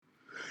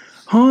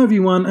Hi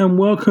everyone, and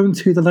welcome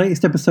to the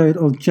latest episode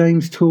of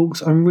James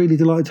Talks. I'm really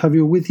delighted to have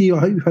you all with you. I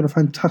hope you've had a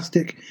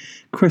fantastic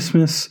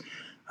Christmas.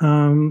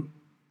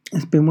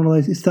 It's been one of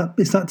those. It's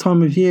that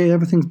time of year.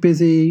 Everything's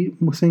busy.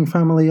 We're seeing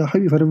family. I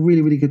hope you've had a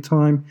really good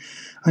time,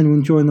 and you're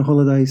enjoying the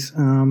holidays.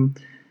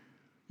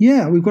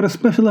 We've got a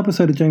special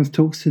episode of James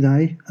Talks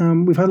today.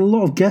 We've had a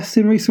lot of guests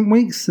in recent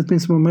weeks. There's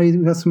been some amazing.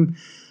 We've had some.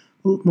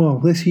 Well,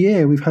 this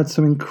year we've had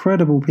some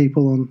incredible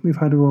people on. We've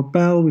had Rob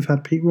Bell. We've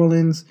had Pete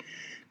Rollins,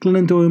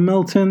 Glennon Doyle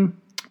Melton,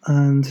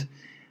 and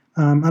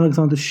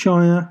Alexander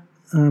Shire.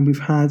 We've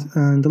had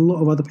and a lot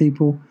of other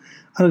people.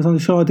 Alexander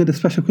Shire did a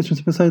special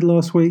Christmas episode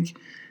last week.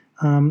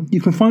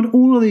 You can find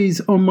all of these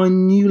on my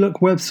New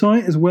Look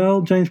website as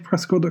well,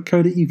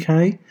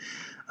 jamesprescott.co.uk.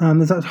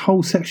 There's that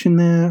whole section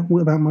there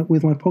with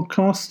my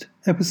podcast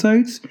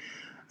episodes,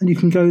 and you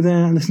can go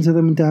there and listen to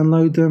them and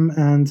download them,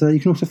 and you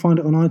can also find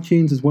it on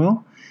iTunes as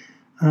well.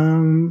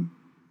 Do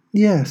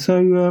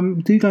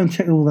go and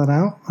check all that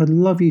out. I'd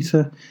love you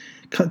to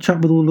catch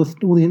up with all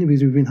the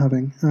interviews we've been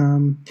having,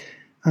 and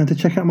to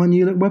check out my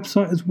New Look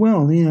website as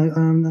well.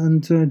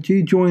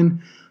 Do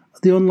join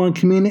the online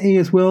community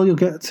as well. You'll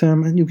get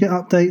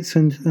updates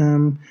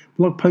and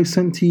blog posts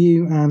sent to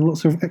you, and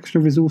lots of extra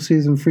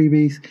resources and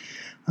freebies.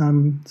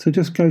 So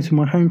just go to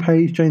my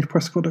homepage,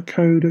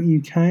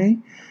 jamesprescott.co.uk,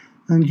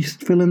 and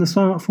just fill in the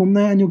sign up form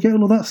there, and you'll get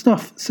all of that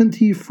stuff sent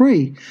to you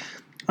free.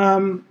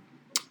 The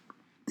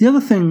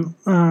other thing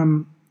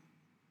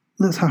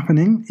that's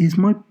happening is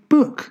my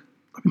book.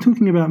 I've been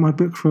talking about my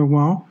book for a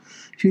while.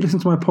 If you listen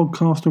to my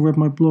podcast or read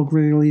my blog,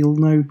 really, you'll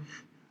know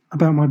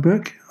about my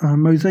book,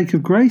 Mosaic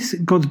of Grace,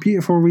 God's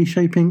Beautiful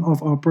Reshaping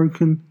of Our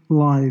Broken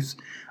Lives.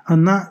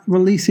 And that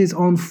releases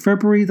on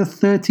February the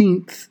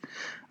 13th.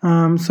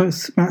 So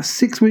it's about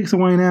 6 weeks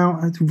away now.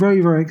 It's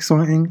very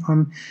exciting.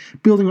 I'm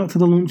building up to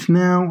the launch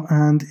now,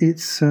 and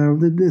it's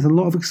there's a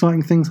lot of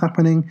exciting things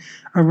happening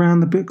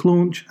around the book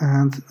launch,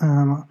 and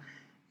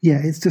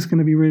it's just going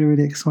to be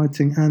really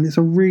exciting. And it's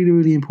a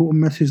really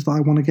important message that I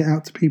want to get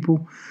out to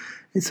people.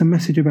 It's a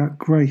message about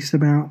grace,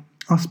 about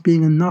us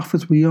being enough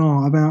as we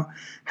are, about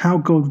how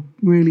God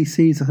really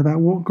sees us, about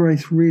what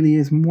grace really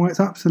is, and why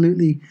it's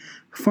absolutely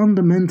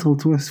fundamental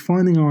to us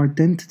finding our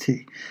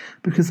identity.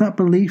 Because that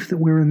belief that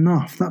we're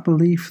enough, that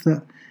belief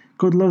that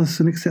God loves us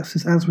and accepts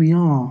us as we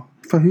are,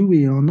 for who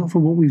we are, not for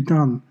what we've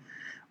done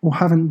or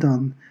haven't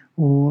done,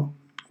 or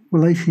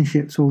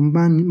relationships or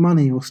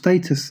money or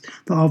status,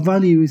 that our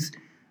value is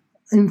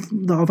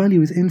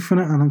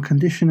infinite and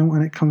unconditional,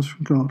 and it comes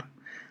from God.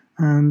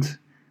 And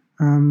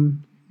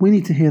we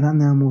need to hear that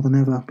now more than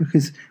ever,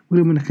 because we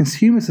live in a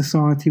consumer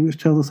society which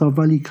tells us our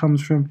value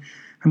comes from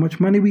how much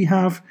money we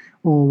have,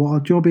 or what our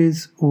job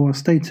is, or our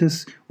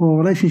status, or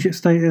relationship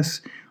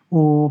status,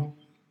 or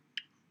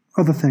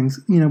other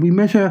things. We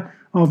measure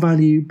our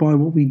value by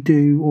what we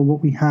do, or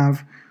what we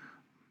have,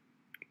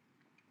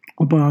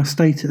 or by our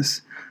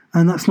status.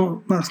 And that's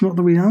not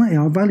the reality.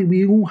 Our value,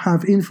 we all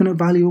have infinite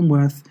value and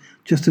worth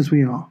just as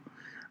we are,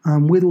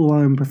 with all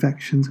our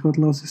imperfections. God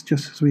loves us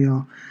just as we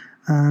are.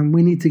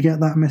 We need to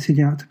get that message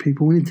out to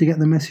people. We need to get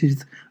the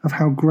message of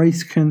how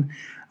grace can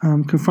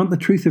confront the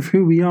truth of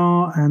who we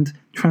are and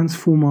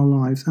transform our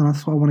lives. And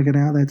that's what I want to get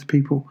out there to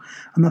people.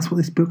 And that's what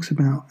this book's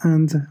about.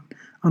 And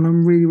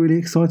I'm really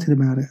excited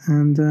about it.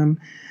 And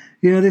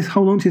this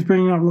whole launch is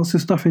bringing up lots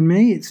of stuff in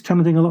me. It's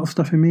challenging a lot of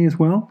stuff in me as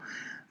well,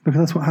 because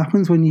that's what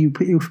happens when you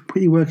put your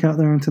work out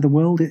there into the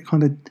world. It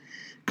kind of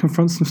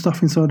confronts some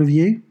stuff inside of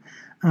you.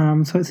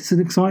 So it's an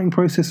exciting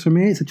process for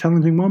me. It's a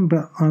challenging one,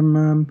 but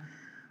I'm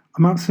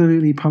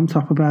absolutely pumped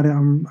up about it.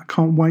 I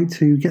can't wait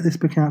to get this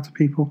book out to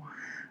people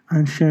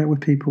and share it with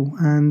people.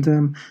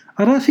 And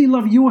I'd actually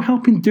love your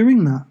help in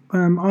doing that.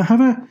 I have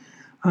a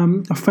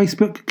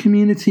Facebook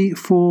community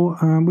for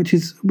which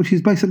is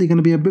basically going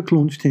to be a book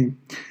launch team.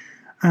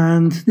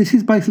 And this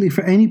is basically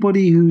for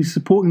anybody who's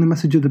supporting the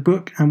message of the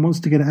book and wants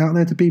to get it out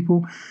there to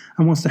people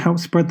and wants to help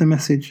spread the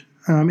message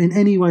in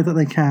any way that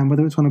they can,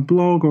 whether it's on a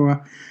blog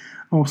or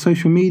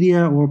social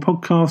media or a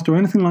podcast or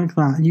anything like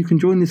that. You can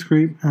join this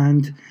group,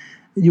 and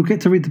you'll get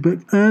to read the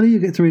book early. You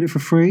get to read it for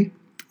free,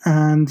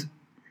 and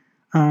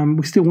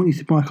we still want you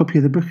to buy a copy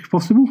of the book if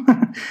possible.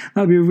 That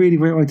would be a really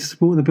great way to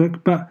support the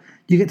book. But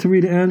you get to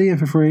read it early and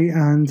for free,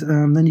 and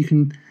then you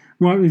can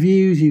write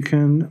reviews, you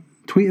can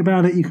tweet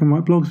about it, you can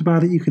write blogs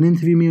about it, you can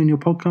interview me on your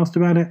podcast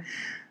about it.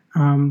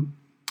 And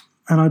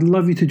I'd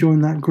love you to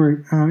join that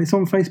group. It's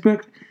on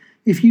Facebook.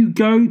 If you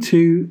go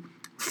to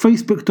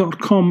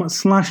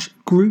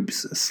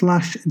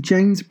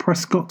facebook.com/groups/James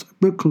Prescott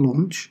Book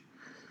Launch,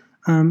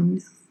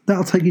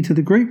 that'll take you to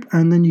the group,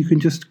 and then you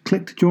can just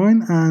click to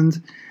join, and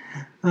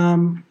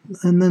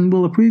then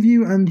we'll approve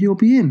you and you'll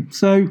be in.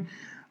 So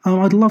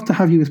I'd love to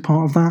have you as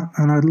part of that,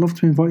 and I'd love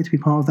to invite you to be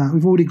part of that.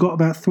 We've already got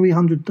about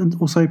 300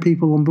 or so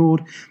people on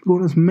board. We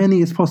want as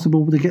many as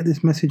possible to get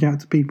this message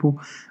out to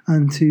people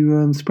and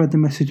to spread the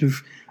message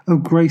of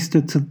grace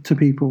to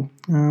people,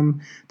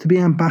 to be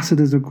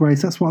ambassadors of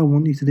grace. That's what I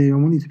want you to do. I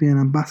want you to be an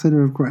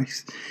ambassador of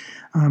grace,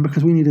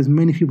 because we need as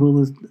many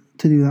people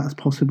to do that as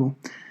possible.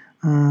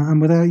 And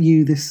without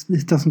you, this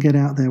doesn't get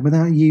out there.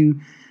 Without you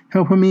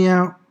helping me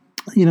out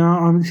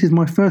This is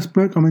my first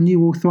book. I'm a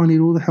new author. I need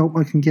all the help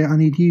I can get. I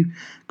need you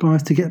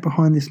guys to get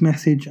behind this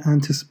message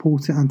and to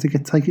support it and to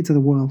take it to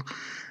the world.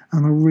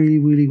 And I really,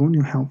 really want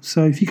your help.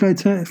 So if you go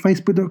to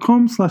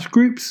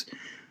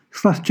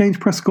facebook.com/groups/James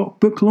Prescott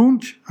book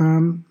launch,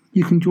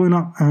 you can join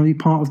up and be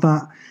part of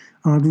that.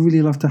 And I'd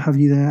really love to have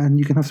you there, and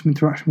you can have some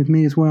interaction with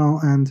me as well.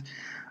 And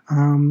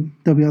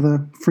there'll be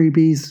other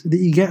freebies that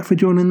you get for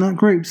joining that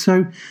group.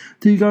 So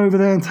do go over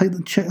there and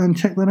check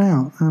that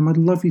out. I'd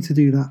love you to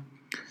do that.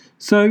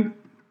 So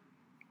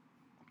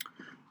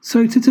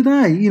to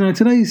today,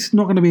 today's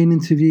not going to be an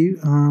interview,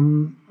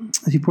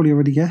 as you probably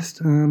already guessed.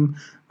 I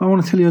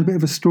want to tell you a bit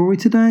of a story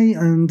today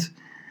and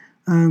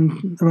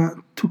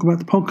talk about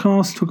the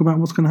podcast, talk about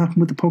what's going to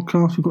happen with the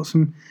podcast. We've got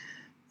some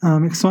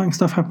exciting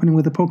stuff happening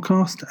with the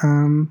podcast,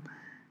 and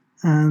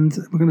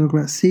we're going to talk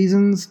about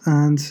seasons,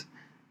 and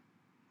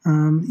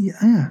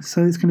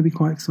so it's going to be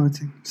quite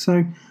exciting.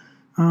 So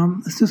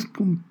let's just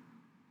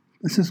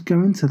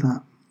go into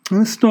that. And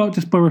let's start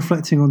just by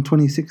reflecting on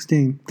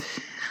 2016,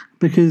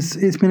 because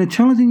it's been a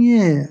challenging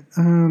year,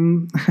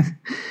 and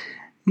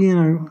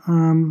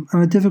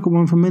a difficult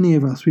one for many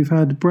of us. We've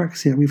had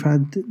Brexit, we've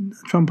had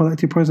Trump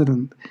elected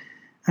president,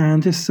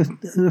 and just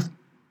a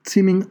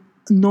seeming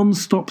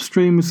non-stop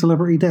stream of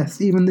celebrity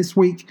deaths. Even this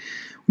week,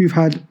 we've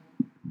had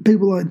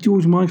people like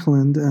George Michael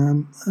and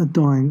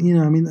dying.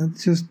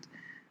 It's just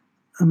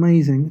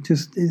amazing.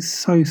 It's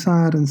so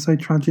sad and so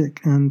tragic,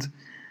 and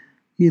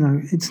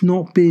it's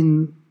not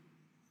been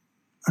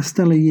a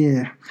stellar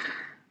year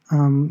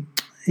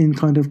in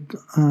kind of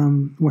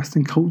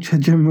Western culture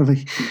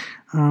generally.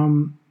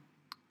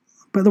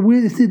 But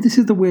this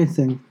is the weird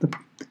thing.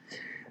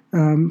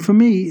 For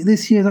me,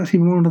 this year has actually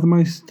been one of the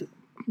most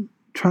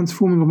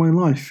transforming of my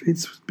life.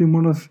 It's been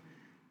one of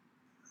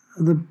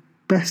the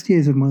best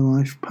years of my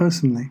life,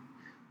 personally,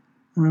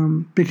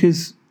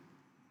 because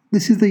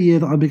this is the year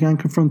that I began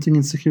confronting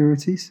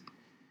insecurities.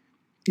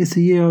 It's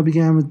the year I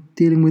began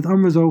dealing with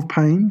unresolved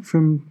pain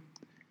from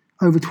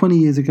over 20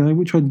 years ago,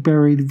 which I'd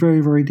buried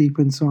very, very deep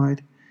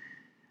inside.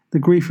 The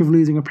grief of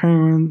losing a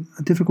parent,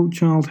 a difficult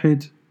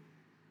childhood,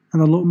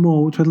 and a lot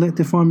more, which I'd let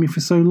define me for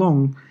so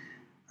long,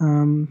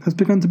 has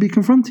begun to be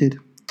confronted.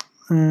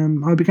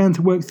 I began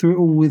to work through it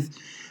all with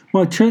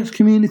my church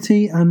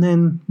community and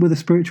then with a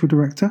spiritual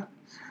director.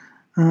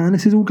 And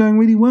this is all going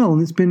really well,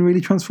 and it's been really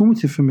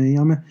transformative for me.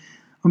 I'm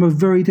a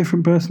very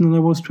different person than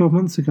I was 12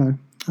 months ago,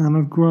 and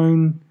I've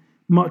grown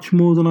much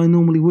more than I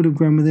normally would have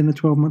grown within a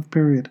 12-month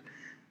period.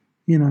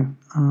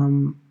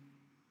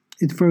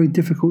 It's very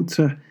difficult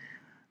to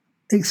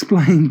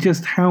explain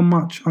just how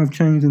much I've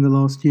changed in the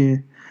last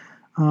year.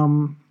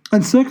 And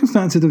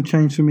circumstances have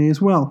changed for me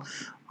as well.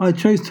 I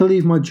chose to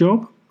leave my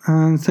job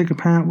and take a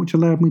payout which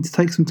allowed me to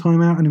take some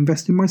time out and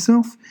invest in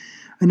myself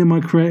and in my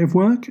creative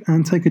work,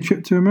 and take a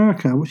trip to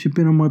America, which had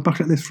been on my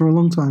bucket list for a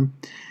long time.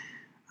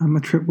 A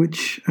trip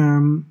which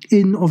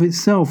in of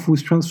itself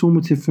was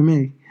transformative for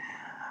me.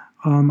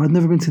 I'd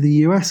never been to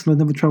the US, and I'd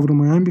never travelled on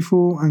my own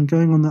before, and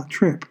going on that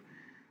trip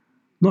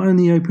not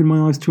only opened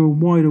my eyes to a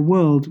wider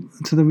world,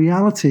 to the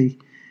reality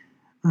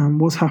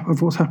of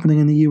what's happening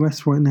in the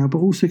US right now, but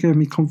also gave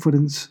me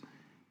confidence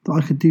that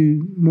I could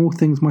do more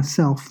things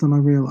myself than I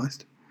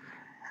realised.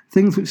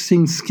 Things which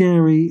seemed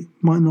scary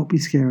might not be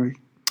scary,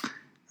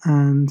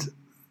 and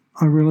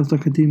I realised I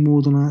could do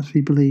more than I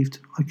actually believed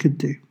I could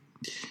do.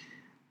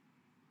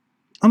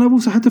 And I've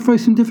also had to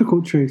face some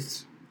difficult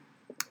truths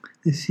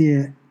this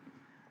year.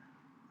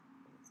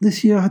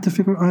 This year I had to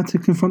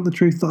confront the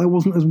truth that I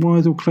wasn't as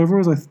wise or clever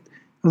as I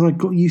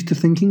got used to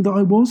thinking that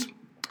I was.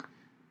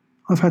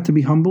 I've had to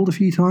be humbled a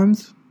few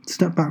times,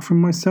 step back from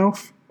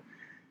myself,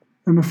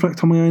 and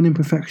reflect on my own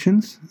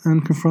imperfections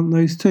and confront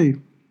those too,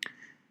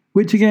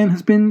 which again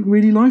has been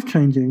really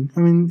life-changing.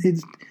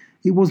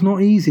 It was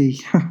not easy.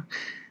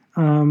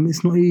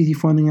 It's not easy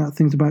finding out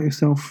things about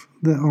yourself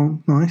that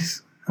aren't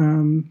nice,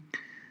 and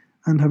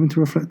having to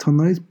reflect on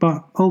those,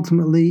 but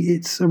ultimately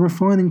it's a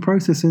refining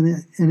process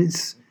and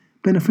it's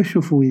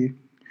beneficial for you.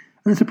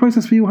 And it's a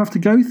process we all have to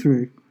go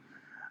through.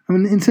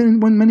 In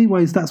many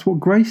ways, that's what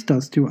grace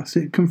does to us.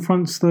 It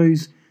confronts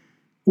those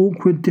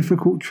awkward,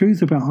 difficult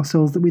truths about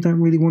ourselves that we don't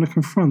really want to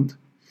confront,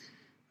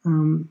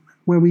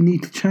 where we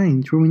need to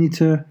change, where we need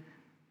to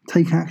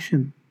take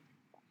action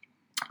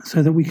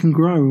so that we can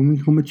grow and we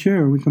can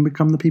mature and we can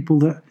become the people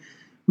that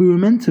we were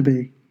meant to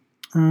be.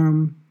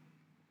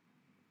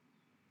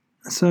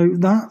 So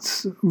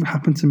that's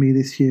happened to me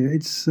this year.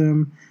 It's,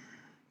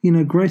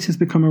 grace has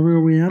become a real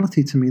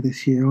reality to me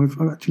this year. I've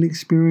actually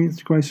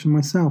experienced grace for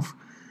myself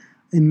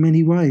in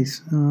many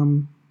ways.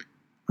 And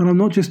I'm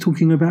not just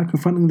talking about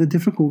confronting the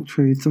difficult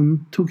truths.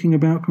 I'm talking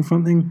about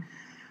confronting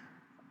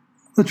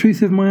the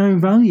truth of my own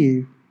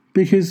value.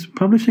 Because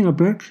publishing a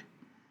book,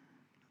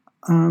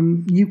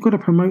 you've got to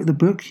promote the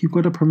book. You've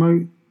got to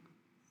promote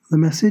the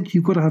message.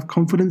 You've got to have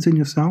confidence in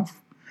yourself.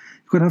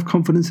 You've got to have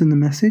confidence in the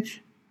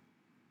message.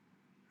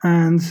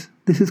 And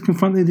this has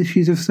confronted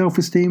issues of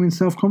self-esteem and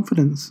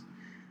self-confidence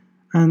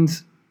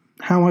and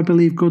how I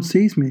believe God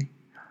sees me.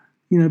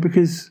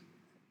 Because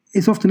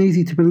it's often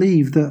easy to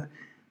believe that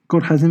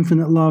God has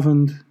infinite love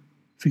and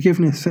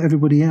forgiveness for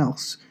everybody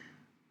else,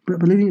 but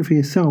believing it for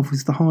yourself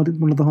is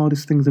one of the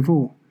hardest things of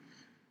all.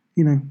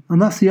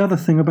 And that's the other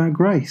thing about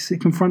grace.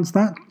 It confronts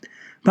that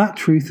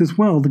truth as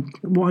well,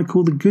 what I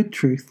call the good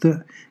truth,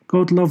 that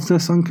God loves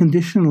us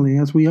unconditionally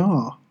as we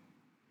are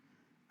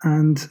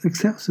and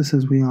accepts us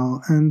as we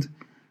are. And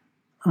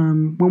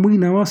when we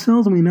know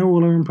ourselves and we know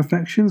all our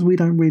imperfections, we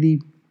don't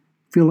really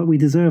feel like we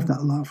deserve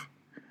that love.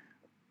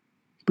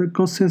 But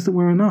God says that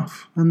we're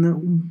enough and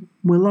that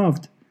we're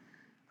loved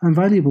and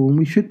valuable, and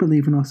we should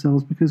believe in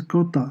ourselves because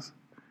God does.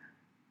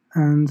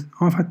 And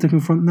I've had to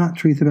confront that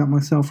truth about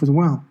myself as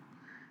well.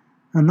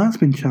 And that's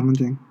been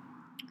challenging.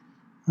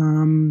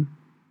 The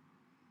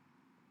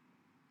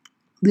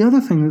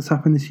other thing that's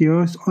happened this year,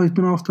 I've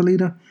been asked to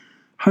lead a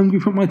home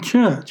group at my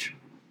church.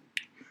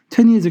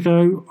 10 years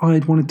ago, I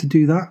had wanted to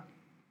do that,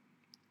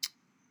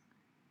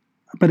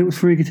 but it was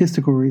for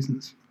egotistical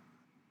reasons.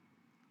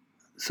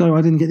 So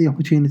I didn't get the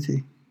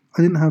opportunity.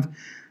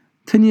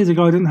 10 years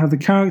ago, I didn't have the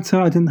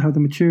character, I didn't have the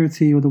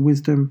maturity or the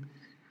wisdom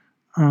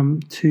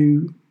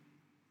to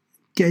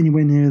get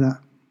anywhere near that.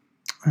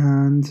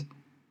 And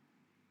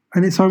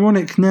it's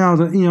ironic now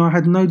that, I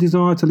had no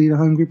desire to lead a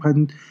home group. I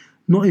had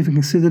not even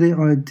considered it.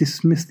 I had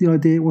dismissed the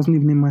idea. It wasn't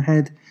even in my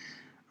head.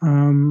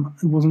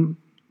 It wasn't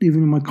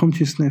even in my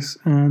consciousness.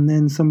 And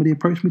then somebody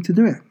approached me to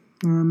do it.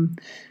 A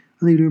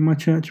leader in my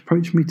church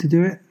approached me to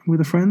do it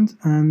with a friend.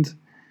 And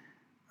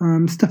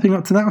stepping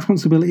up to that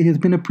responsibility has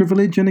been a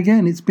privilege. And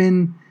again, it's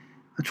been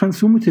a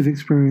transformative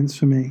experience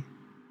for me.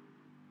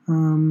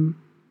 And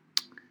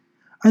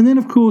then,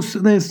 of course,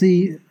 there's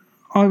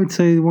I would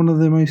say one of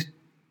the most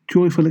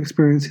joyful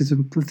experiences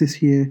of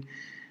this year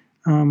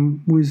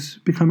was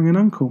becoming an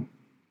uncle.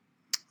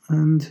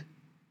 And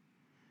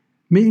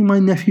meeting my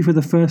nephew for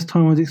the first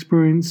time was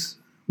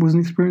an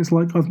experience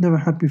like I've never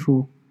had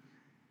before.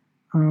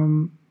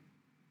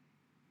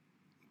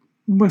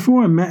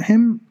 Before I met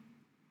him,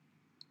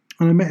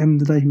 and I met him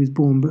the day he was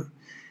born, but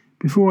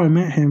before I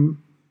met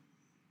him,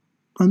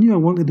 I knew I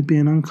wanted to be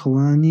an uncle,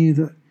 and I knew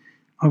that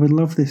I would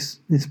love this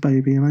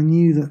baby, and I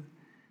knew that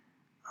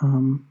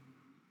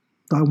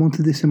that I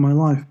wanted this in my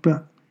life.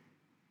 But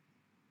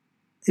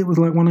it was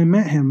like when I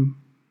met him,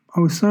 I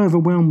was so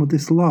overwhelmed with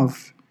this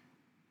love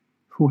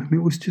for him.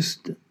 It was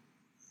just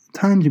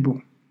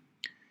tangible.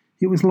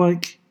 It was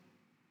like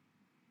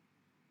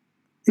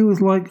I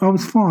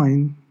was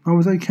fine, I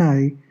was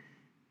okay,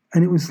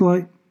 and it was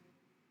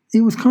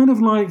kind of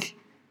like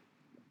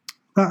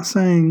that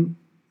saying,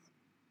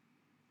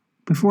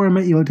 before I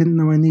met you, I didn't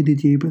know I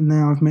needed you, but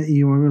now I've met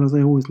you, I realise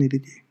I always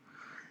needed you.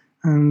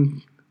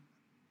 And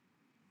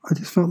I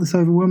just felt this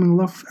overwhelming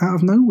love out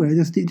of nowhere. It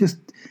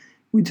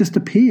just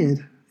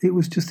appeared. It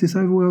was just this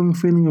overwhelming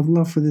feeling of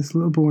love for this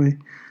little boy.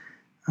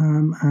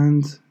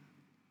 And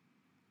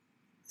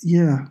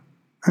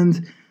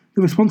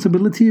the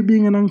responsibility of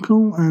being an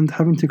uncle and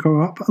having to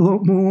grow up a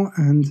lot more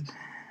and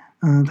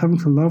having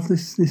to love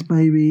this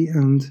baby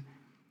and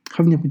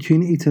having the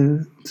opportunity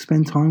to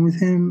spend time with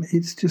him,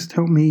 it's just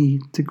helped me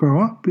to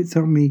grow up. It's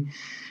helped me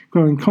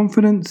grow in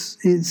confidence.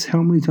 It's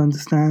helped me to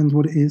understand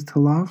what it is to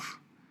love.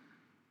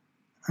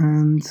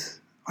 And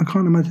I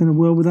can't imagine a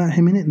world without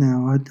him in it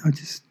now.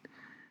 It's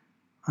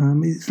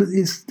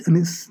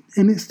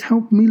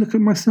helped me look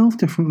at myself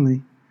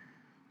differently.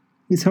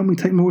 It's helped me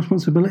take more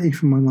responsibility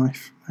for my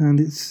life, and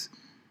it's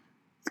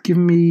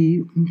given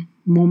me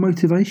more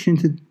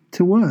motivation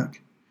to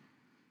work,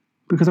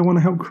 because I want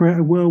to help create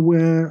a world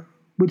where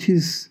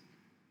this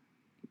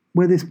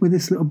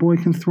little boy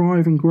can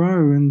thrive and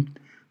grow and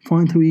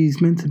find who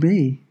he's meant to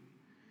be.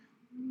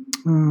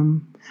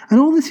 And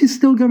all this is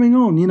still going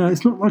on.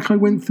 It's not like I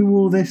went through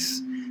all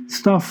this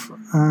stuff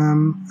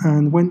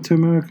and went to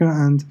America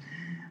and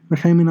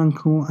became an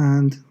uncle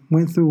and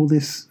went through all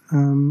this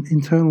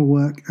internal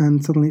work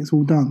and suddenly it's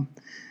all done.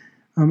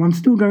 I'm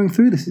still going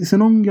through this. It's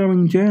an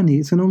ongoing journey.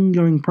 It's an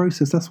ongoing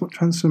process. That's what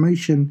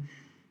transformation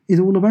is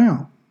all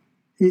about.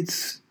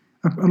 It's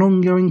an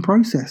ongoing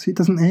process. It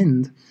doesn't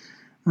end.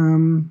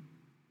 And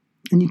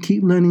you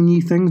keep learning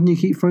new things and you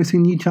keep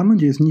facing new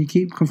challenges and you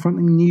keep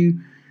confronting new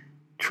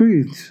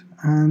truths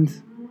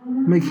and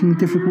making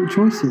difficult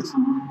choices.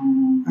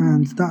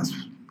 And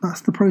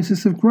that's the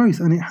process of growth,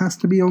 and it has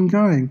to be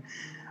ongoing.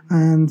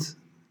 And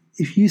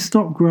if you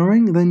stop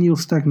growing, then you'll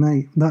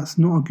stagnate. That's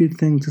not a good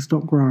thing to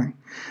stop growing.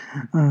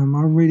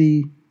 I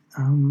really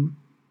can't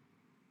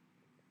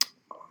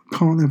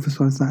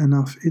emphasize that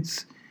enough.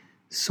 It's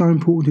so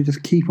important to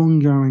just keep on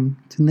going,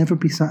 to never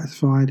be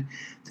satisfied,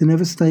 to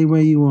never stay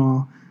where you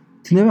are,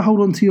 to never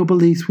hold on to your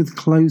beliefs with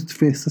closed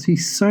fists. I see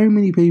so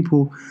many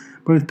people,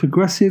 both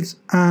progressives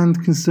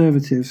and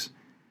conservatives,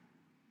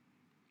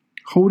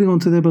 holding on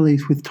to their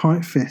beliefs with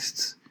tight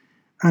fists.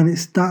 And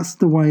that's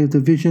the way of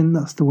division,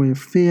 that's the way of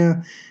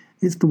fear,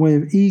 it's the way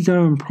of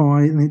ego and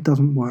pride, and it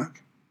doesn't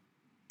work.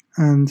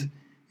 And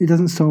it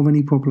doesn't solve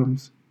any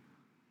problems.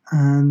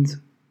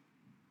 And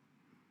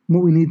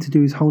what we need to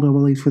do is hold our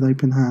beliefs with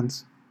open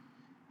hands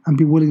and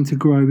be willing to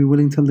grow, be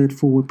willing to lead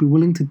forward, be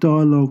willing to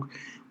dialogue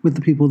with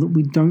the people that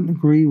we don't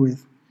agree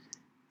with,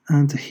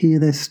 and to hear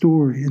their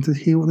story and to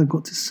hear what they've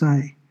got to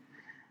say.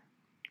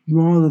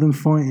 rather than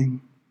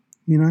fighting,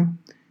 you know.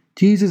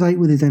 Jesus ate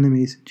with his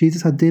enemies.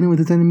 Jesus had dinner with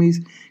his enemies.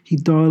 He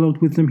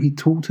dialogued with them. He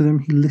talked to them.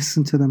 He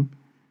listened to them.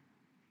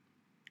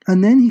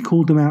 And then he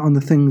called them out on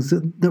the things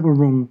that were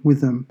wrong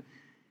with them.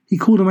 He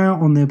called them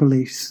out on their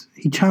beliefs.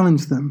 He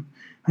challenged them.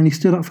 And he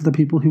stood up for the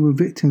people who were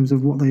victims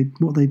of what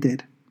they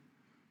did.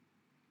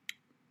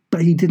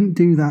 But he didn't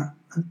do that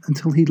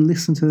until he'd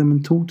listened to them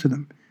and talked to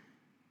them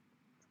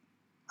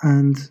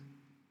and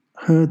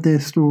heard their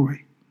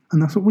story.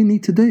 And that's what we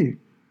need to do.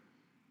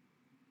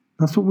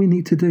 That's what we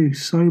need to do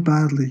so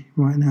badly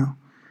right now.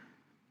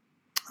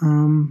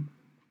 And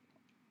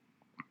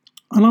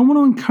I want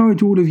to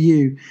encourage all of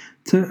you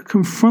to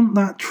confront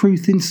that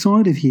truth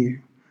inside of you,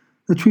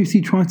 the truth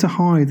you try to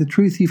hide, the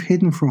truth you've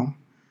hidden from.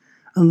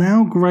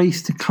 Allow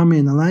grace to come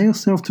in. Allow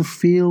yourself to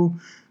feel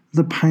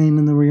the pain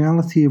and the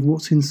reality of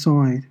what's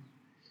inside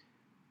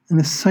in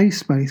a safe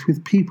space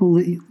with people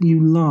that you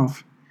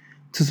love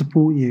to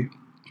support you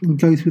and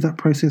go through that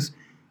process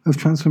of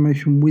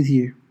transformation with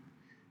you.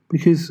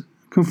 Because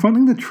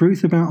confronting the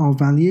truth about our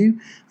value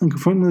and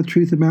confronting the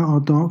truth about our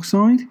dark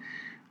side,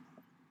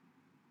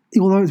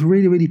 although it's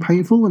really, really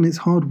painful and it's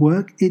hard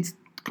work, it's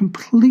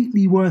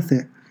completely worth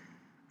it.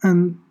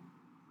 And,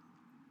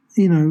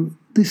 you know,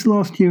 this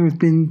last year has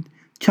been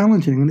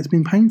challenging and it's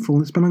been painful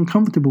and it's been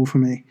uncomfortable for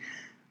me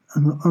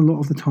a lot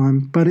of the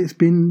time, but it's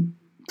been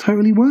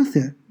totally worth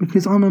it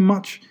because I'm a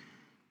much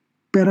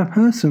better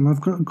person. I've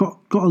got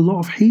a lot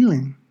of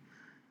healing.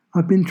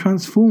 I've been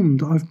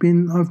transformed. I've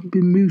been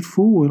moved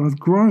forward. I've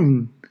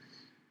grown,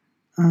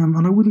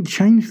 and I wouldn't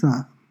change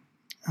that.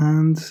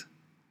 And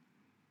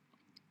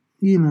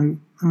you know,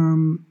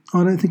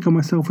 I don't think of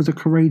myself as a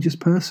courageous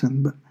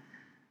person,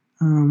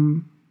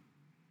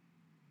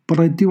 but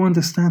I do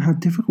understand how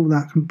difficult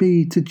that can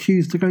be to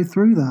choose to go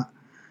through that.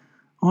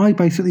 I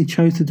basically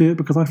chose to do it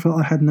because I felt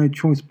I had no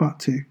choice but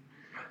to.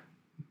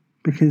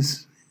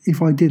 Because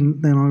if I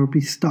didn't, then I would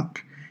be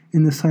stuck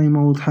in the same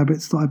old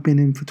habits that I've been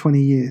in for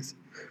 20 years.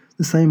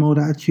 The same old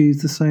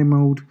attitudes, the same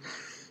old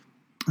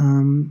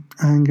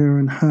anger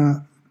and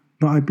hurt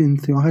that I've been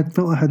through. I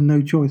felt I had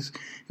no choice.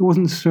 It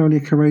wasn't necessarily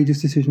a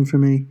courageous decision for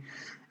me.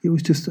 It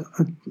was just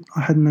I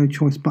had no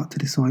choice but to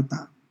decide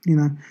that, you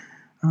know.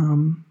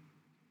 And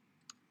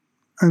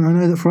I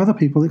know that for other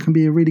people it can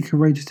be a really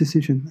courageous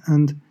decision.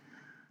 And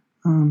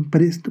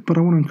but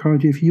I want to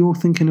encourage you, if you're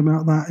thinking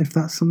about that, if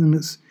that's something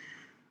that's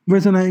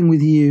resonating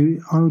with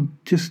you, I would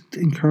just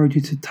encourage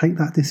you to take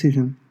that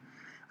decision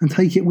and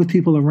take it with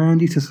people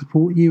around you to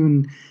support you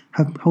and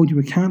hold you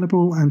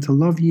accountable and to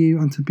love you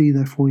and to be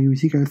there for you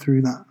as you go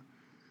through that,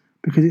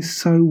 because it's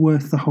so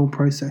worth the whole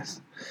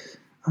process.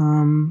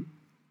 And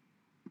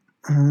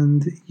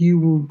you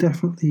will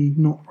definitely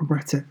not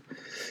regret it.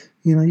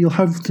 You know, you'll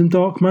have some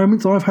dark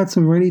moments. I've had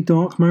some really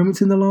dark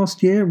moments in the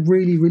last year,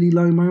 really, really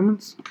low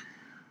moments.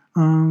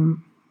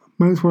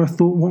 Moments where I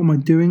thought, what am I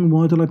doing?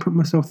 Why did I put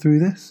myself through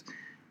this?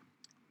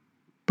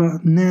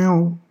 But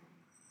now,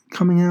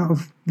 coming out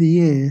of the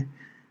year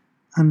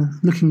and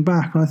looking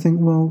back, I think,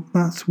 well,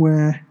 that's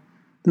where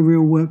the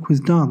real work was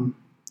done.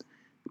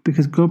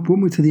 Because God brought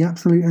me to the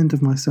absolute end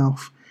of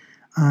myself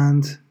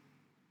and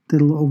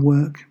did a lot of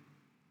work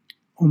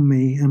on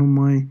me and on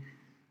my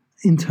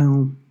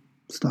internal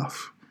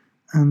stuff.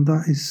 And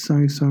that is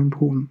so, so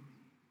important.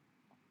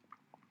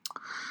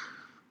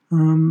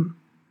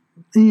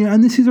 Yeah,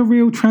 and this is a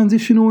real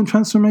transitional and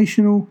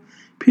transformational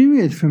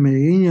period for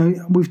me. You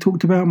know, we've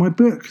talked about my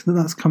book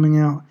that's coming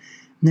out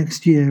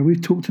next year.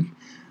 We've talked,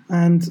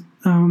 and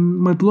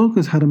my blog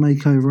has had a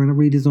makeover and a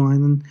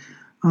redesign, and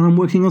I'm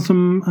working on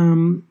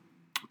some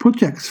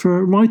projects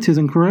for writers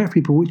and creative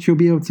people, which you'll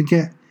be able to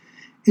get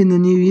in the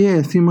new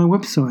year through my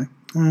website.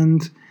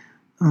 And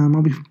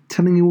I'll be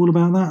telling you all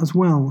about that as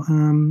well.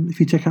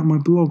 If you check out my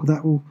blog,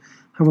 that will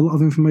have a lot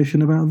of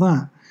information about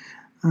that.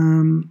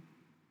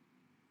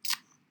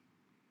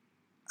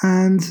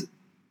 And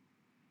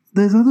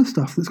there's other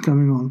stuff that's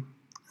going on.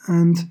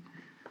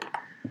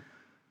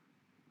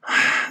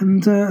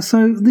 And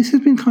so this has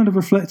been kind of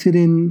reflected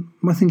in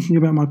my thinking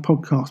about my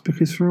podcast,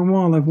 because for a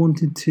while I've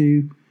wanted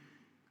to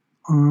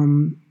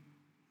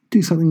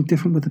do something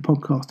different with the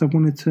podcast. I've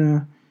wanted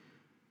to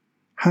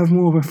have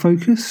more of a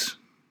focus.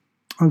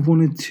 I've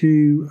wanted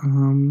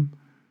to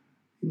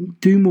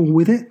do more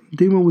with it,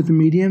 do more with the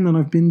medium than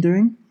I've been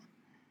doing.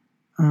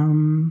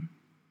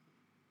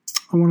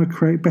 I want to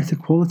create better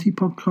quality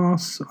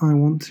podcasts. I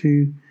want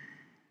to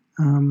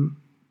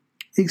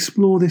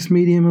explore this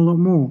medium a lot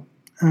more.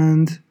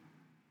 And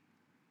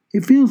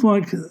it feels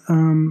like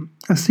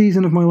a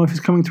season of my life is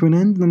coming to an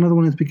end and another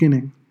one is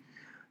beginning.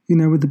 You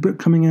know, with the book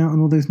coming out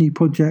and all those new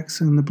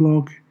projects and the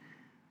blog,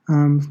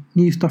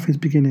 new stuff is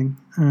beginning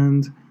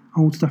and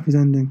old stuff is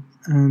ending.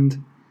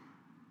 And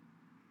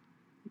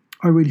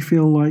I really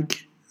feel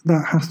like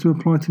that has to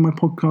apply to my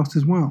podcast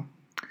as well.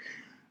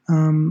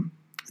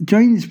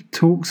 Jane's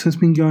Talks has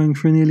been going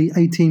for nearly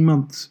 18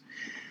 months.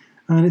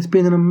 And it's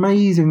been an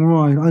amazing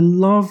ride. I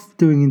love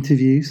doing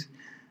interviews.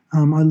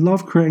 I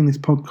love creating this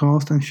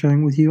podcast and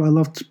sharing with you. I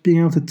love being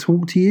able to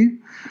talk to you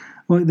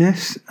like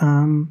this.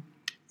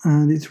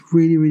 And it's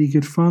really, really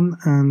good fun.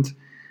 And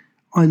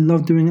I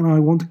love doing it. And I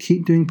want to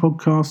keep doing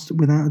podcasts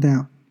without a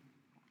doubt.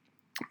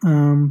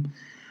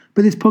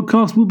 But this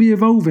podcast will be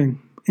evolving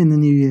in the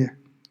new year.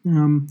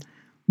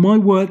 My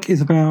work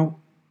is about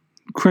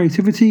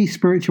creativity,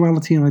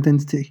 spirituality, and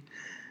identity,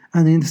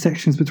 and the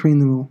intersections between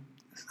them all.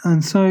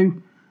 And so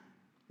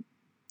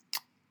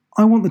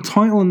I want the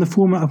title and the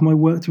format of my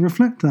work to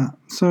reflect that.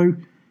 So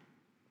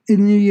in the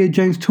new year,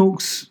 James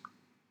Talks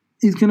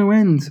is going to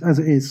end as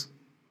it is.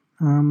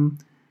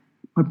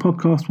 My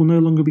podcast will no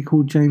longer be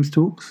called James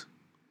Talks.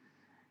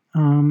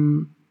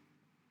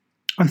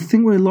 I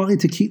think we're likely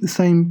to keep the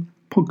same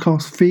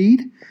podcast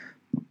feed,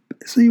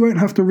 so you won't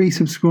have to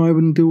resubscribe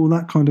and do all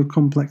that kind of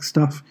complex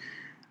stuff,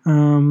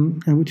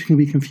 which can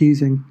be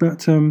confusing. But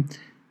the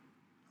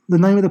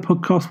name of the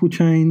podcast will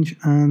change,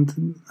 and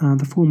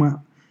the format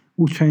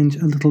will change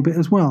a little bit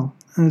as well.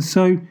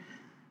 So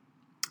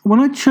when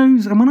I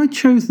chose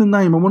the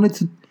name, I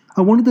wanted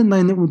the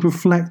name that would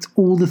reflect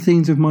all the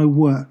themes of my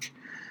work.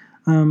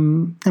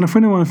 And a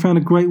friend of mine found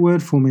a great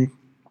word for me,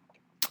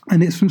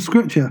 and it's from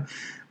Scripture,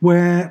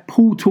 where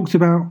Paul talks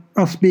about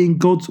us being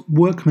God's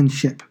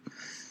workmanship,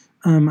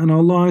 and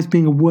our lives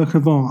being a work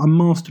of art, a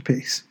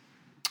masterpiece.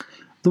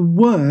 The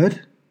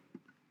word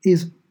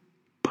is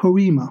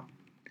poema,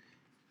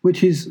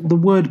 which is the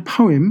word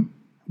poem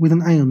with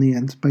an A on the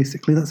end,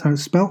 basically. That's how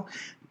it's spelled,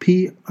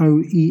 Poema,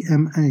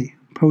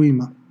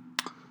 poema.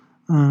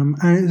 And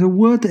it's a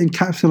word that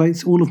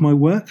encapsulates all of my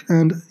work.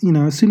 And,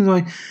 as soon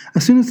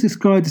as this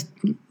guy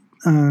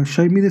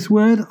showed me this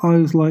word, I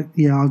was like,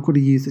 yeah, I've got to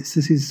use this.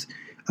 This is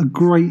a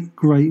great,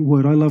 great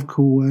word. I love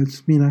cool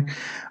words,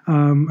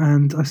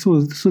 and I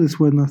saw this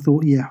word and I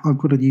thought, yeah, I've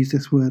got to use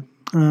this word.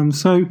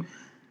 So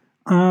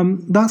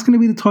that's going to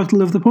be the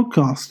title of the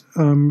podcast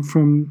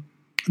from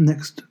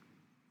next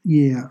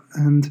year.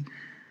 And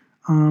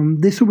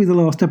this will be the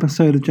last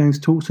episode of James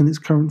Talks in its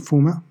current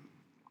format.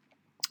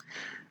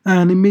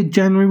 And in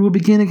mid-January, we'll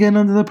begin again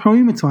under the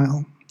Poema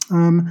title.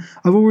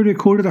 I've already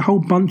recorded a whole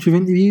bunch of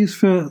interviews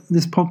for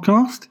this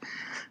podcast.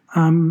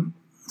 Some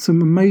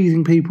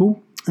amazing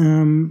people.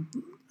 And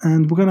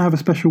we're going to have a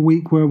special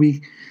week where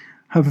we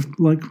have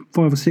like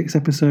 5 or 6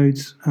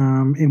 episodes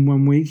in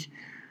 1 week.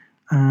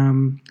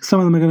 Some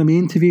of them are going to be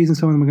interviews and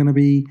some of them are going to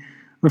be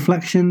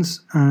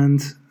reflections,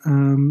 and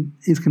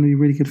it's going to be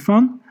really good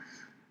fun.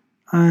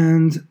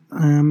 And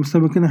so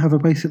we're going to have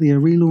basically a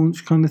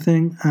relaunch kind of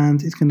thing,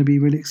 and it's going to be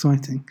really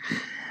exciting.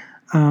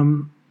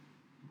 But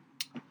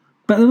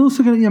then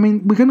also,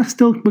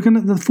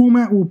 the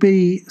format will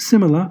be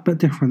similar but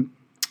different.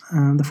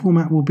 The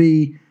format will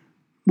be,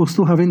 we'll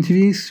still have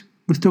interviews.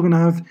 We're still going to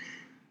have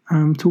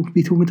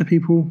be talking to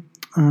people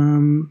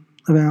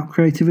about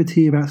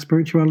creativity, about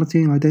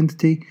spirituality and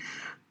identity,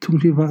 talking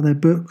to people about their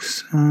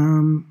books.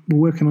 We're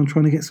working on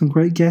trying to get some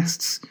great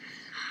guests.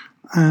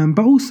 But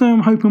also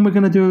I'm hoping we're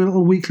going to do a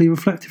little weekly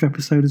reflective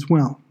episode as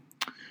well.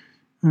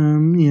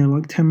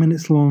 Like 10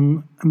 minutes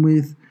long, and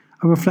with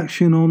a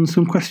reflection on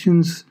some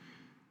questions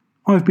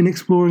I've been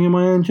exploring in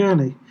my own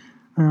journey.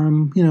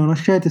 And I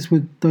shared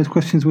those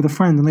questions with a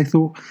friend, and they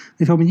told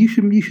me you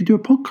should do a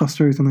podcast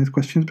series on those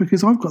questions,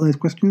 because I've got those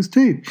questions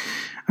too,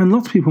 and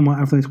lots of people might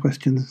have those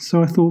questions.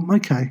 So I thought,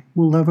 okay,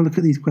 we'll have a look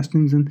at these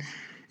questions and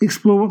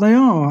explore what they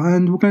are,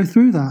 and we'll go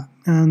through that.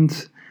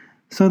 And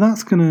so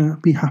that's going to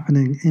be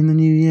happening in the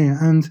new year,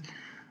 and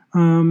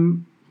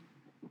we're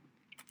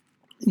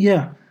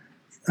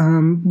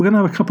going to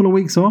have a couple of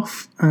weeks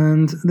off,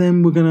 and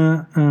then we're going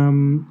to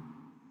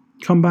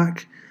come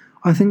back.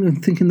 I'm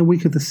thinking the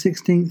week of the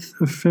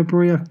 16th of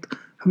February. I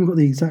haven't got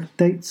the exact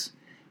dates,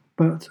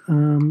 but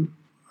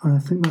I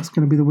think that's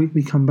going to be the week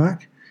we come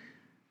back.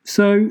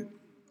 So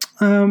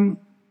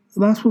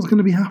that's what's going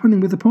to be happening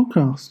with the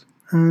podcast,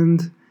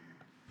 and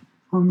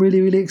I'm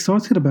really, really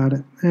excited about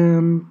it.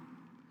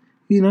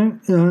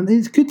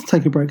 It's good to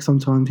take a break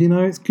sometimes.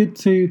 It's good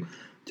to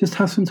just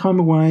have some time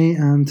away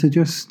and to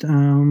just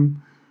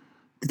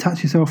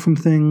detach yourself from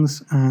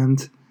things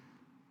and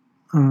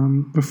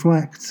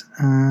reflect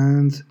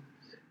and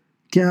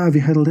get out of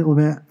your head a little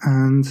bit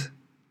and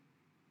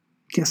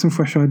get some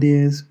fresh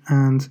ideas.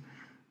 And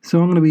so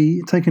I'm going to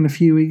be taking a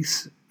few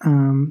weeks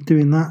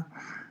doing that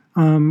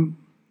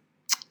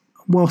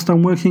whilst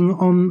I'm working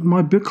on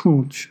my book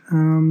launch.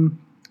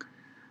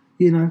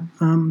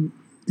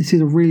 This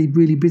is a really,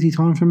 really busy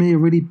time for me, a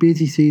really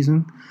busy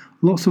season.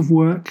 Lots of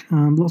work,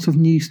 lots of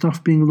new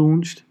stuff being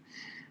launched.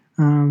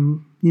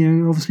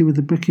 Obviously with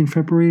the book in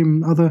February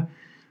and other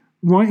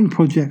writing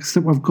projects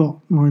that I've got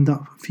lined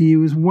up for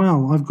you as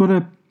well.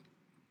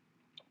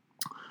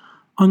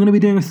 I'm going to be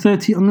doing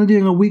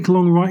a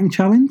week-long writing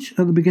challenge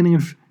at the beginning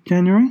of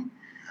January.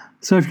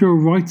 So if you're a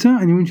writer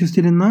and you're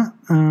interested in that,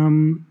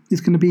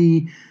 it's going to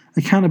be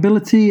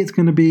accountability. It's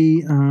going to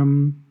be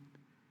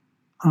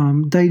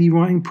daily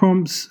writing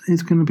prompts.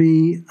 It's going to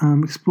be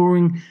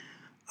exploring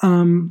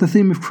the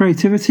theme of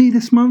creativity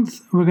this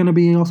month. We're going to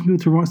be asking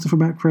people to write stuff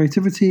about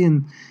creativity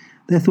and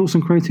their thoughts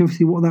on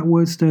creativity, what that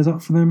word stirs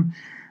up for them,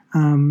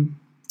 and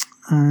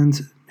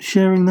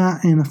sharing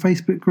that in a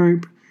Facebook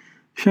group,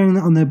 sharing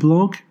that on their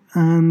blog,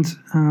 and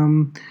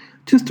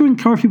just to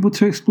encourage people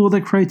to explore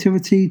their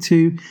creativity,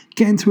 to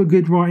get into a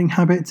good writing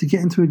habit, to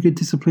get into a good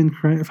disciplined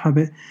creative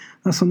habit.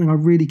 That's something I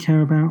really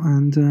care about,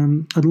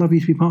 and I'd love you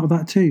to be part of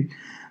that too.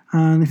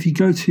 And if you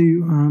go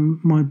to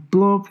my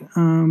blog,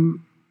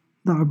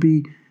 that would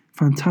be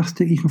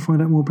fantastic. You can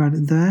find out more about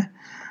it there.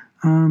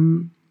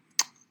 And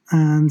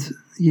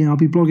yeah, I'll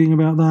be blogging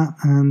about that,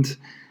 and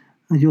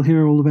you'll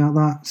hear all about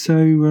that.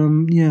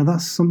 So yeah,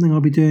 that's something I'll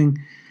be doing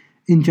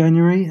in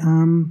January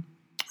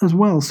as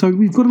well. So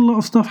we've got a lot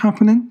of stuff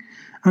happening,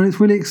 and it's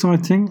really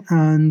exciting,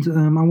 and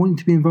I want you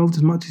to be involved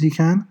as much as you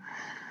can.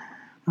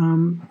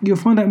 You'll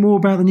find out more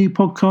about the new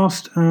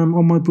podcast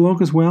on my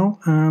blog as well.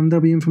 There'll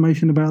be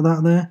information about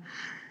that there.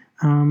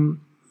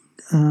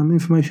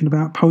 Information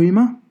about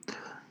Poema.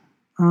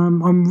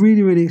 I'm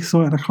really, really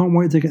excited. I can't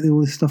wait to get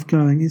all this stuff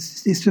going.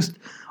 It's just,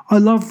 I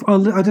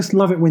just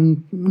love it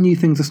when new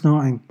things are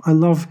starting. I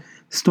love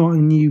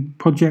starting new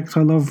projects.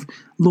 I love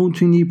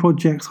launching new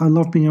projects. I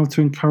love being able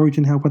to encourage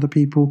and help other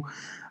people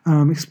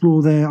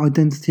explore their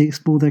identity,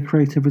 explore their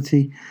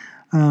creativity.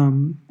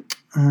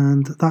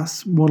 And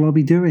that's what I'll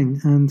be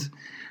doing. And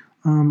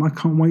I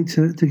can't wait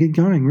to get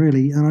going,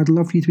 really. And I'd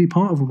love you to be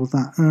part of all of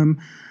that.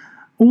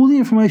 All the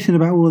information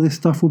about all of this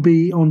stuff will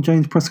be on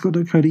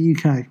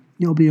jamesprescott.co.uk.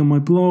 It'll be on my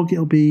blog.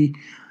 It'll be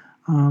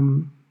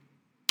on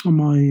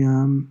my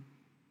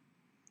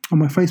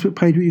Facebook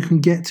page, where you can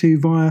get to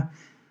via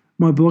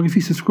my blog. If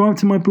you subscribe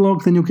to my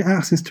blog, then you'll get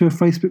access to a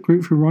Facebook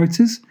group for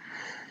writers,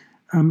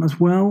 as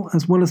well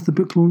as the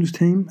book launch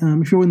team.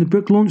 If you're in the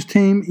book launch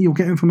team, you'll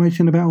get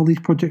information about all these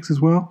projects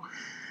as well.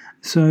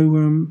 So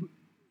I'm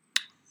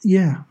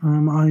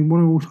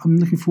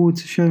looking forward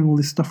to sharing all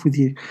this stuff with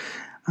you,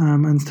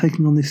 and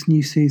taking on this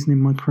new season in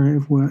my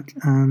creative work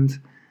and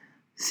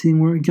seeing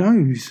where it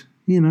goes.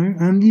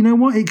 And you know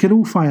what? It could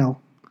all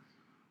fail.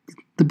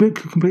 The book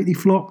could completely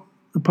flop.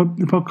 The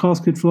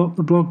podcast could flop.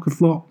 The blog could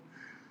flop.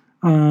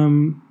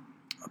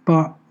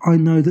 But I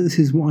know that this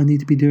is what I need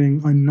to be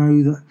doing. I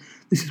know that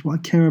this is what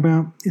I care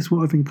about. It's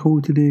what I've been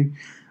called to do,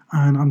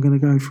 and I'm going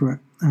to go for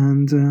it.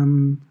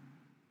 And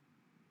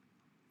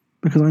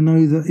because I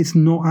know that it's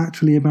not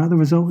actually about the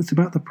result, it's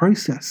about the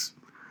process.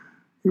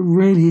 It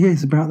really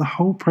is about the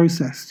whole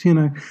process.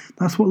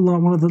 That's what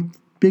one of the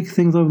big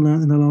things I've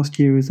learned in the last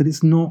year is that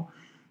it's not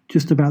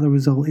just about the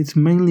result. It's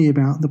mainly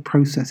about the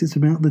process. It's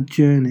about the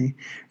journey.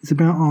 It's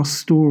about our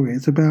story.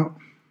 It's about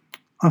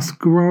us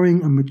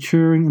growing and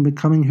maturing and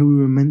becoming who we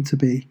were meant to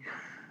be.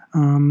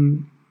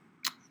 And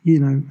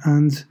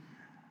the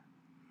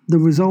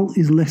result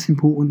is less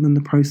important than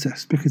the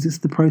process, because it's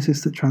the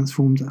process that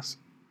transforms us.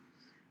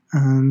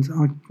 And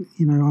I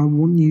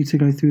want you to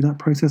go through that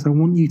process. I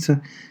want you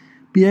to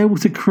be able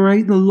to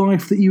create the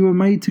life that you were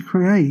made to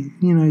create,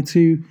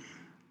 to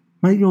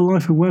make your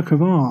life a work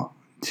of art,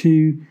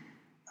 to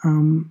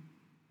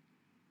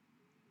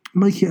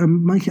make it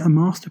a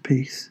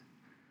masterpiece.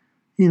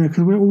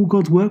 Because we're all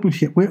God's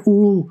workmanship. We're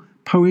all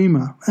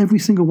poema. Every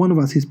single one of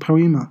us is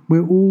poema.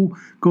 We're all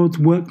God's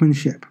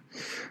workmanship,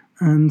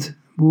 and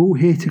we're all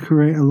here to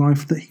create a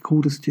life that He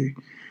called us to,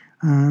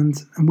 and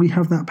we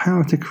have that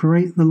power to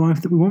create the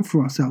life that we want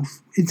for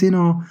ourselves. It's in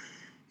our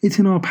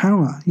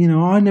power.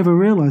 I never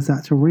realised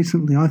that till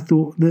recently. I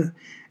thought that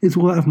it's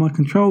all out of my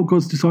control.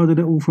 God's decided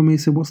it all for me,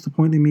 so what's the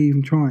point in me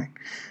even trying?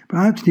 But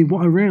actually,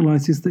 what I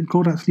realised is that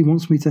God actually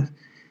wants me to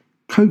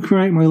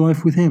co-create my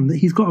life with Him, that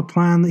He's got a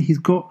plan, that He's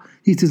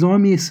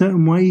designed me a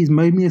certain way, He's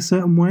made me a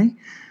certain way,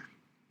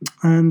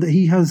 and that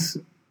He has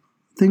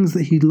things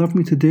that He'd love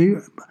me to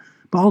do.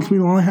 But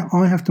ultimately,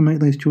 I have to make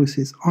those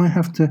choices. I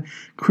have to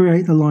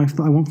create the life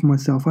that I want for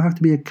myself. I have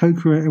to be a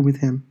co-creator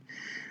with Him.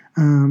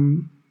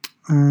 I'm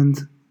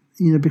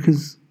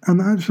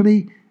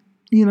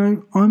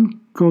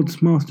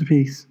God's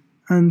masterpiece.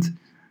 And,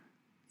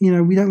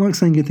 we don't like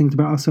saying good things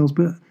about ourselves,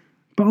 but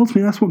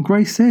ultimately that's what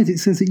grace says. It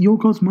says that you're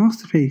God's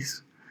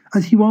masterpiece,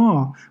 as you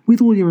are,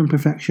 with all your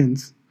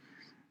imperfections.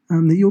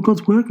 That you're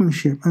God's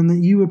workmanship, and that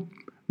you were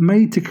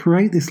made to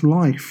create this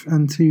life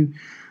and to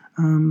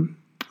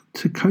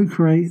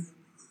co-create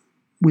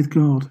with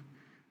God,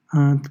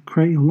 and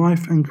create your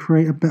life and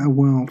create a better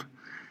world.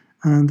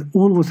 And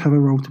all of us have a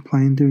role to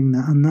play in doing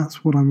that, and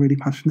that's what I'm really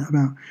passionate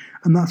about.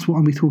 And that's what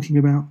I'll be talking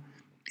about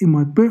in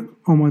my book,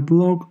 on my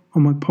blog,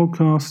 on my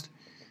podcast.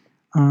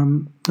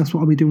 That's what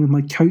I'll be doing with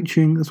my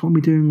coaching. That's what I'll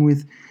be doing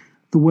with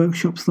the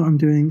workshops that I'm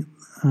doing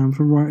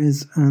for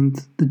writers and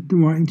the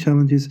writing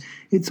challenges.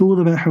 It's all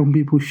about helping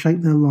people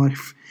shape their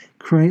life,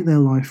 create their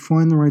life,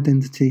 find their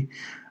identity,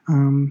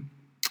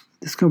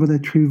 discover their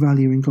true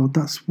value in God.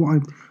 That's what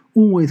I've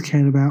always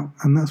cared about,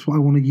 and that's what I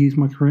want to use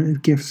my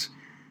creative gifts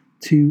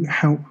to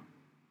help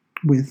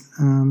with,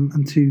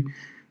 and to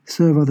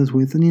serve others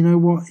with. And you know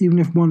what? Even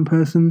if one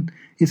person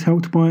is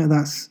helped by it,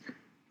 that's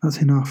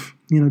enough.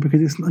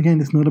 Because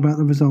it's not about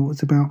the result;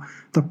 it's about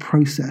the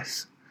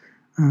process,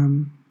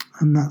 and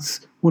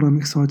that's what I'm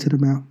excited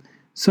about.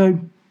 So,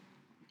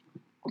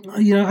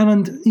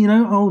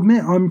 I'll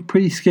admit I'm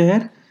pretty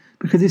scared,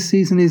 because this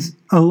season is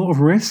a lot of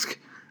risk,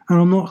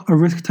 and I'm not a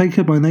risk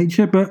taker by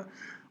nature. But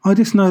I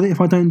just know that if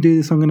I don't do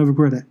this, I'm going to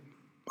regret it.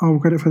 I'll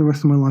regret it for the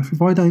rest of my life.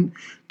 If I don't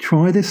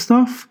try this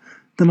stuff,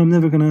 then I'm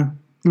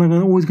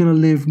always going to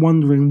live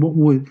wondering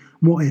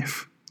what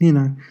if,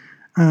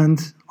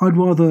 and I'd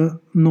rather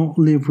not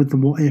live with the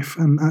what if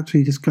and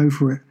actually just go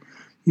for it,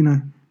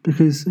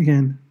 because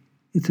again,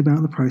 it's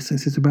about the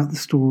process, it's about the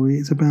story,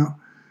 it's about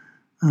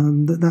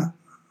that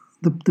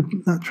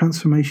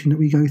transformation that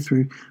we go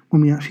through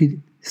when we actually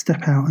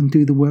step out and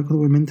do the work that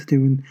we're meant to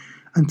do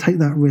and take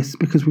that risk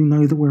because we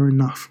know that we're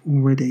enough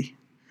already.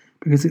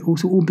 Because it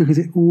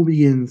all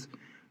begins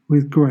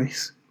with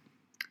grace.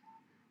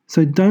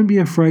 So don't be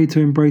afraid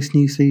to embrace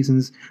new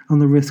seasons and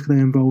the risk they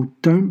involve.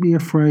 Don't be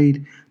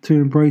afraid to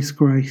embrace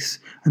grace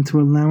and to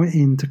allow it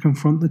in to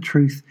confront the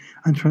truth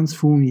and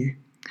transform you.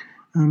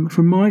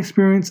 From my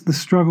experience, the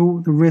struggle,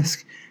 the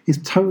risk is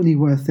totally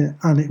worth it,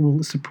 and it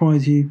will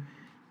surprise you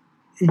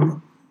in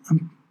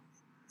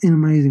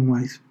amazing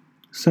ways.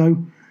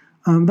 So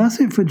that's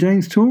it for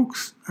James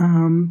Talks.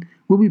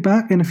 We'll be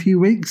back in a few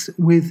weeks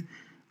with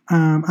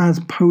as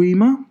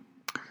Poema.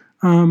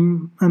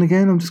 And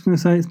again, I'm just going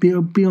to say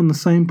it'll be on the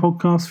same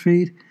podcast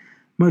feed,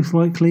 most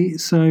likely,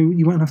 so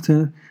you won't have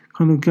to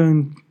kind of go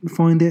and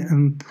find it,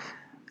 and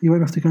you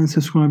won't have to go and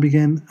subscribe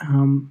again.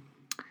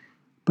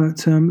 But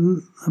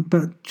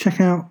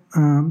check out,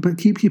 but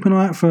keep an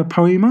eye out for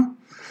Poema.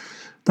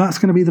 That's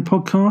going to be the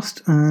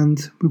podcast, and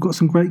we've got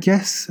some great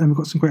guests, and we've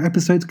got some great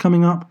episodes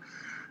coming up,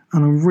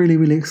 and I'm really,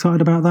 really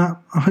excited about that.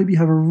 I hope you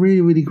have a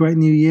really, really great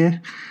new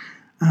year,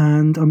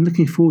 and I'm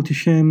looking forward to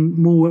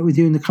sharing more work with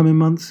you in the coming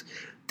months.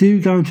 Do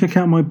go and check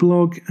out my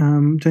blog,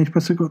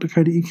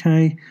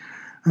 jamesprescott.co.uk,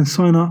 and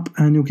sign up,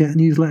 and you'll get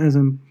newsletters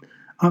and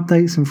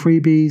updates and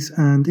freebies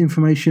and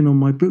information on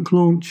my book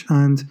launch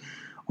and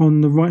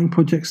on the writing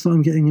projects that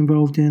I'm getting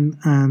involved in,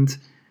 and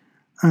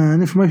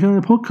information on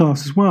the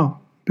podcast as well,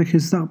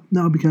 because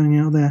that'll be going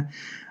out there.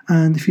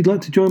 And if you'd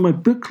like to join my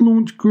book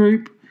launch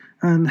group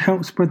and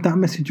help spread that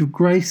message of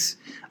grace,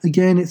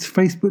 again, it's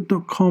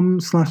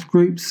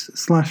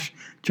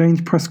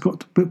facebook.com/groups/James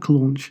Prescott Book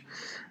Launch.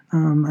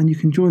 And you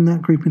can join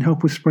that group and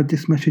help us spread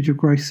this message of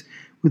grace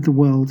with the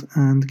world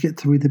and get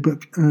to read the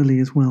book early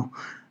as well.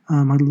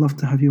 I'd love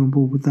to have you on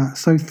board with that.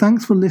 So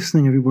thanks for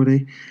listening,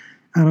 everybody.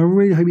 And I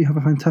really hope you have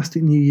a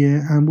fantastic new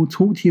year. And we'll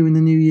talk to you in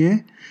the new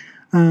year.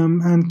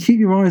 And keep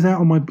your eyes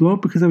out on my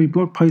blog, because there'll be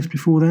blog posts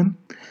before then.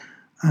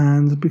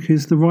 And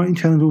because the writing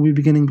challenge will be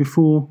beginning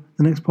before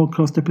the next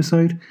podcast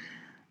episode.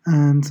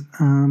 And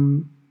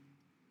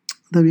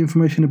there'll be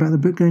information about the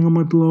book going on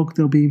my blog.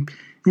 There'll be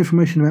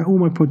information about all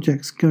my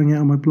projects going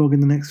out on my blog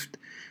in the next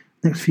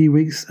few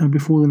weeks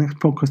before the next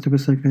podcast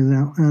episode goes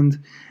out. And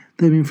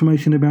there'll be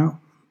information about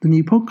the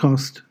new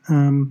podcast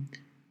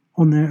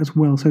on there as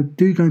well. So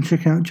do go and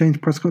check out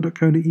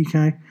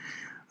jamesprescott.co.uk.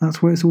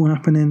 That's where it's all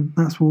happening.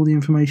 That's where all the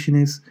information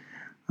is.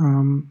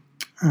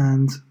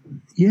 And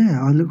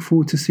yeah, I look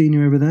forward to seeing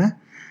you over there,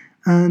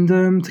 and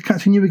to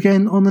catching you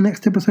again on the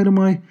next episode of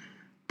my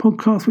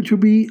podcast, which will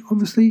be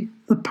obviously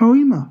the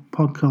Poema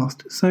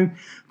podcast. So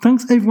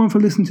thanks everyone for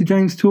listening to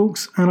James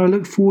Talks, and I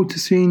look forward to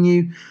seeing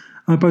you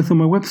both on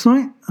my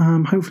website,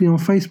 hopefully on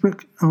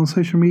Facebook, on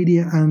social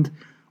media, and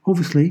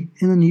obviously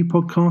in a new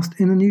podcast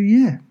in the new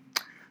year.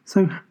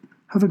 So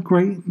have a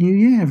great new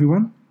year,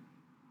 everyone.